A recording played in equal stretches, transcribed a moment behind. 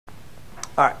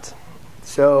All right.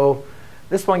 So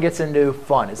this one gets into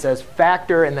fun. It says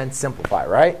factor and then simplify,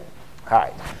 right? All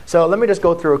right. So let me just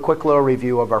go through a quick little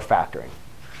review of our factoring.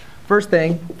 First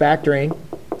thing, factoring,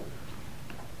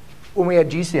 when we had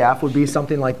GCF, would be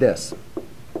something like this.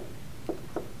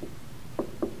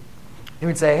 You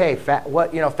would say, hey,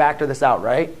 factor this out,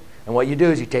 right? And what you do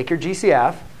is you take your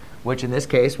GCF, which in this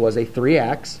case was a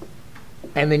 3x,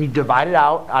 and then you divide it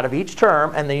out of each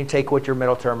term, and then you take what your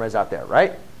middle term is out there,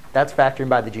 right? That's factoring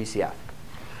by the GCF.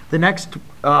 The next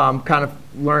kind of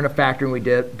learn of factoring we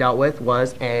dealt with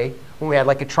was when we had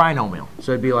like a trinomial.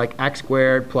 So it'd be like x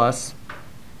squared plus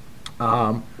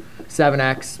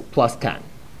 7x plus 10,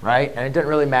 right? And it didn't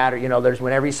really matter.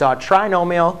 Whenever you saw a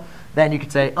trinomial, then you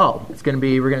could say, oh,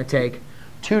 we're going to take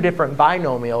two different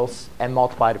binomials and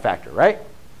multiply to factor, right?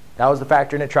 That was the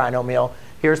factor in a trinomial.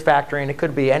 Here's factoring. It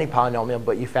could be any polynomial,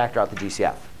 but you factor out the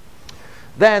GCF.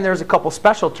 Then there's a couple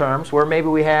special terms where maybe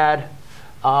we had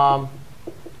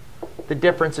the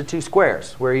difference of two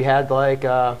squares, where you had like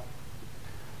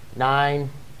 9,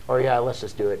 or yeah, let's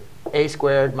just do it, a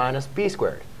squared minus b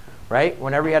squared, right?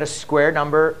 Whenever you had a squared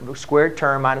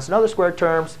term minus another squared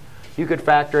terms, you could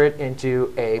factor it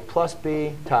into a plus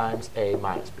b times a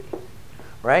minus b,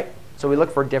 right? So we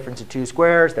look for difference of two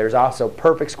squares. There's also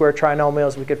perfect square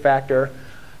trinomials we could factor.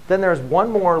 Then there's one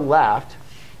more left,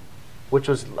 which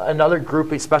was another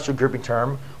special grouping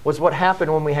term, was what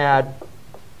happened when we had,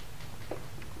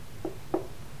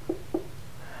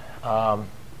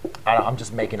 I'm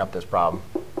just making up this problem.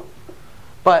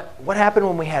 But what happened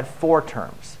when we had 4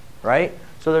 terms, right?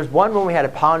 So there's one when we had a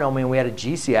polynomial and we had a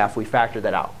GCF, we factored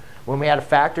that out. When we had a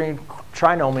factoring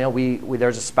trinomial,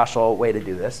 there's a special way to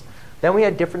do this. Then we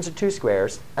had difference of two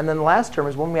squares. And then the last term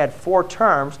is when we had 4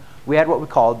 terms, we had what we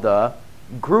called the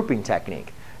grouping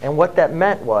technique. And what that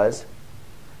meant was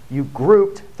you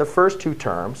grouped the first 2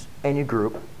 terms and you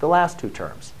grouped the last 2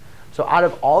 terms. So out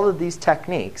of all of these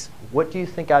techniques, what do you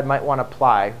think I might want to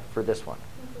apply for this one?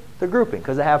 The grouping,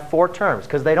 because I have 4 terms,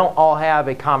 because they don't all have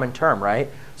a common term, right?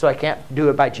 So I can't do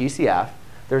it by GCF.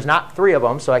 There's not 3 of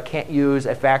them, so I can't use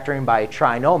a factoring by a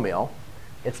trinomial.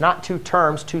 It's not 2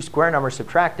 terms, 2 square numbers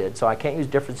subtracted, so I can't use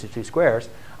difference of 2 squares.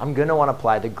 I'm going to want to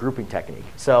apply the grouping technique.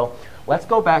 So let's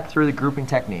go back through the grouping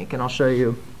technique, and I'll show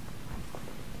you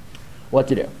what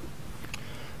to do.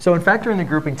 So in factoring the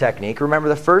grouping technique, remember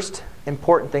the first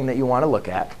important thing that you want to look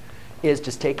at is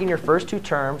just taking your first 2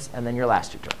 terms and then your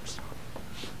last 2 terms.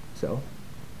 So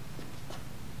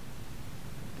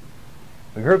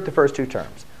we group the first 2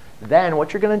 terms. Then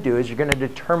what you're going to do is you're going to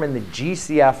determine the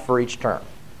GCF for each term.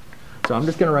 So I'm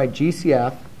just going to write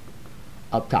GCF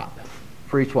up top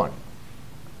for each one.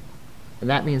 And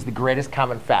that means the greatest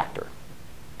common factor.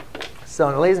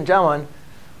 So ladies and gentlemen,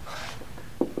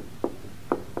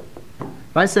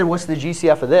 if I said what's the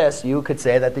GCF of this, you could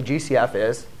say that the GCF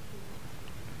is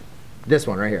this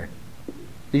one right here.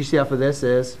 The GCF of this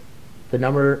is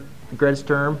the greatest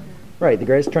term. Right, the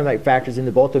greatest term that factors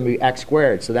into both of them would be x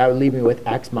squared. So that would leave me with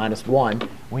x minus 1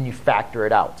 when you factor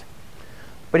it out.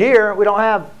 But here, we don't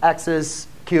have x's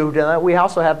cubed, and we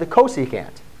also have the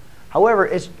cosecant.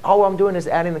 However, all I'm doing is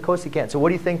adding the cosecant. So what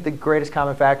do you think the greatest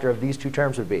common factor of these 2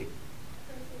 terms would be?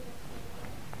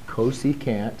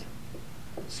 Cosecant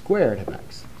squared of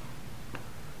x.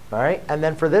 All right, and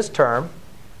then for this term,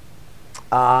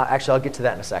 actually, I'll get to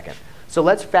that in a second. So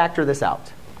let's factor this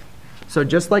out. So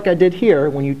just like I did here,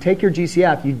 when you take your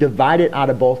GCF, you divide it out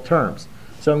of both terms.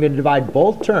 So I'm going to divide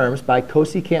both terms by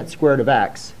cosecant squared of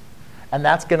x. And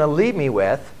that's going to leave me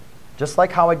with, just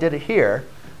like how I did it here,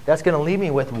 that's going to leave me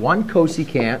with 1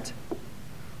 cosecant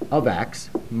of x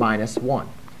minus 1.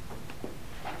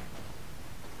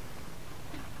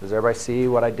 Does everybody see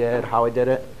what I did, how I did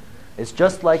it? It's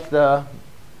just like the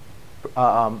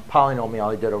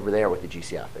polynomial I did over there with the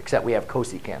GCF, except we have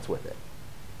cosecants with it.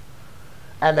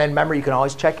 And then remember, you can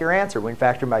always check your answer when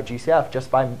factoring by GCF just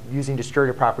by using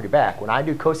distributive property back. When I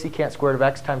do cosecant squared of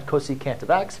x times cosecant of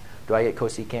x, do I get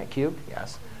cosecant cubed?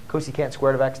 Yes. Cosecant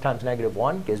squared of x times negative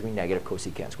 1 gives me negative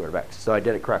cosecant squared of x. So I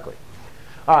did it correctly.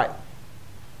 All right.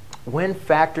 When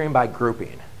factoring by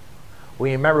grouping,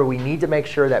 remember we need to make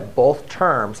sure that both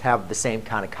terms have the same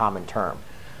kind of common term.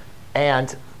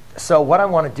 And so what I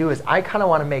want to do is I kind of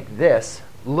want to make this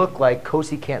look like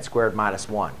cosecant squared minus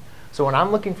 1. So when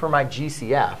I'm looking for my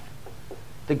GCF,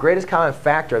 the greatest common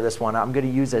factor of this one I'm going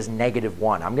to use as negative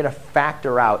 1. I'm going to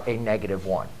factor out a negative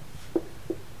 1.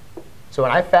 So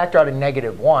when I factor out a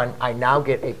negative 1, I now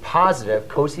get a positive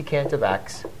cosecant of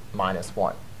x minus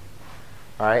 1.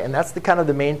 All right, and that's the kind of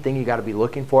the main thing you got to be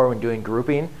looking for when doing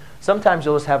grouping. Sometimes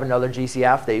you'll just have another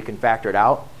GCF that you can factor it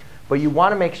out. But you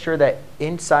want to make sure that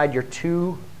inside your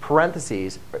 2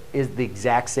 parentheses is the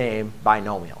exact same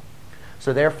binomial.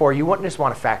 So therefore, you wouldn't just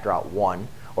want to factor out 1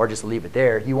 or just leave it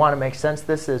there. You want to make sense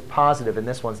this is positive and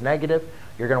this one's negative.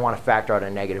 You're going to want to factor out a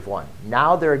 -1.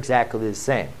 Now they're exactly the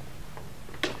same.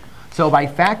 So by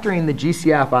factoring the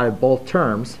GCF out of both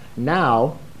terms,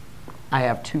 now I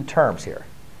have 2 terms here,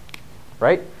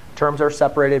 right? Terms are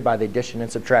separated by the addition and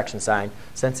subtraction sign.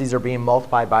 Since these are being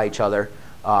multiplied by each other,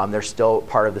 they're still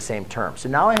part of the same term. So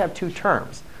now I have 2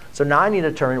 terms. So now I need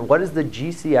to determine what is the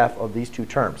GCF of these 2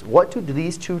 terms. What do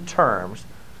these 2 terms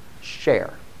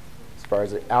share as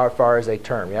far as a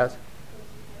term, yes?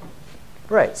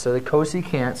 Right, so the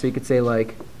cosecant, so you could say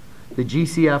like the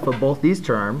GCF of both these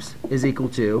terms is equal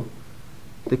to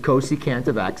the cosecant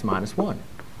of x minus 1.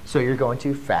 So you're going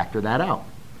to factor that out.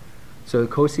 So the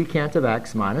cosecant of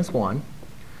x minus 1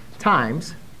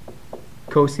 times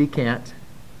cosecant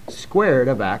squared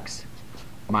of x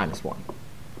minus 1.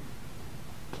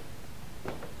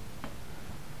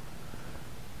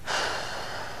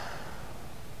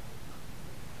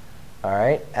 All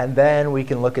right, and then we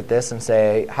can look at this and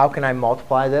say, how can I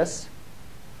multiply this?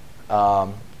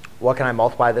 What can I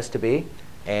multiply this to be?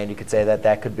 And you could say that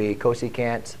that could be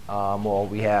cosecant. Well,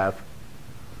 we have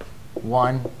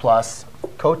 1 plus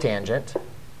cotangent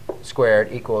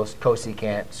squared equals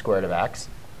cosecant squared of x.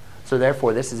 So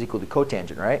therefore, this is equal to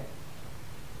cotangent, right?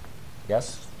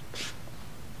 Yes?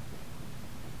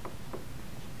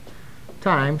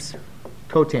 Times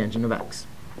cotangent of x.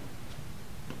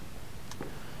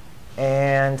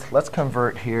 And let's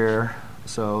convert here.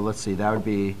 So let's see, that would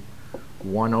be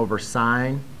 1 over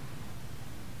sine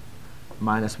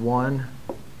minus 1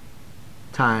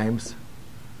 times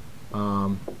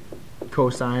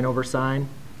cosine over sine.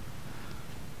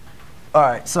 All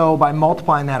right, so by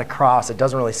multiplying that across, it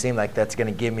doesn't really seem like that's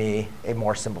going to give me a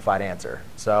more simplified answer.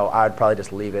 So I would probably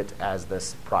just leave it as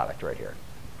this product right here.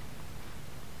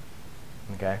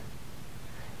 Okay.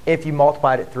 If you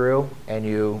multiplied it through and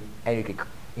you could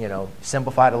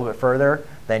simplify it a little bit further,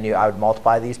 then I would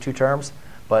multiply these 2 terms.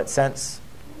 But since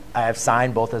I have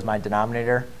sine both as my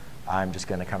denominator, I'm just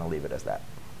going to kind of leave it as that.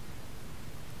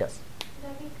 Yes?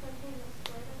 Would that be cotangent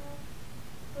squared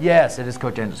of x? Yes, it is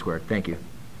cotangent squared. Thank you.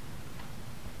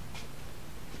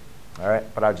 All right,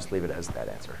 but I'll just leave it as that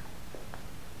answer.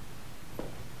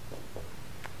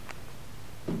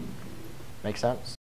 Make sense?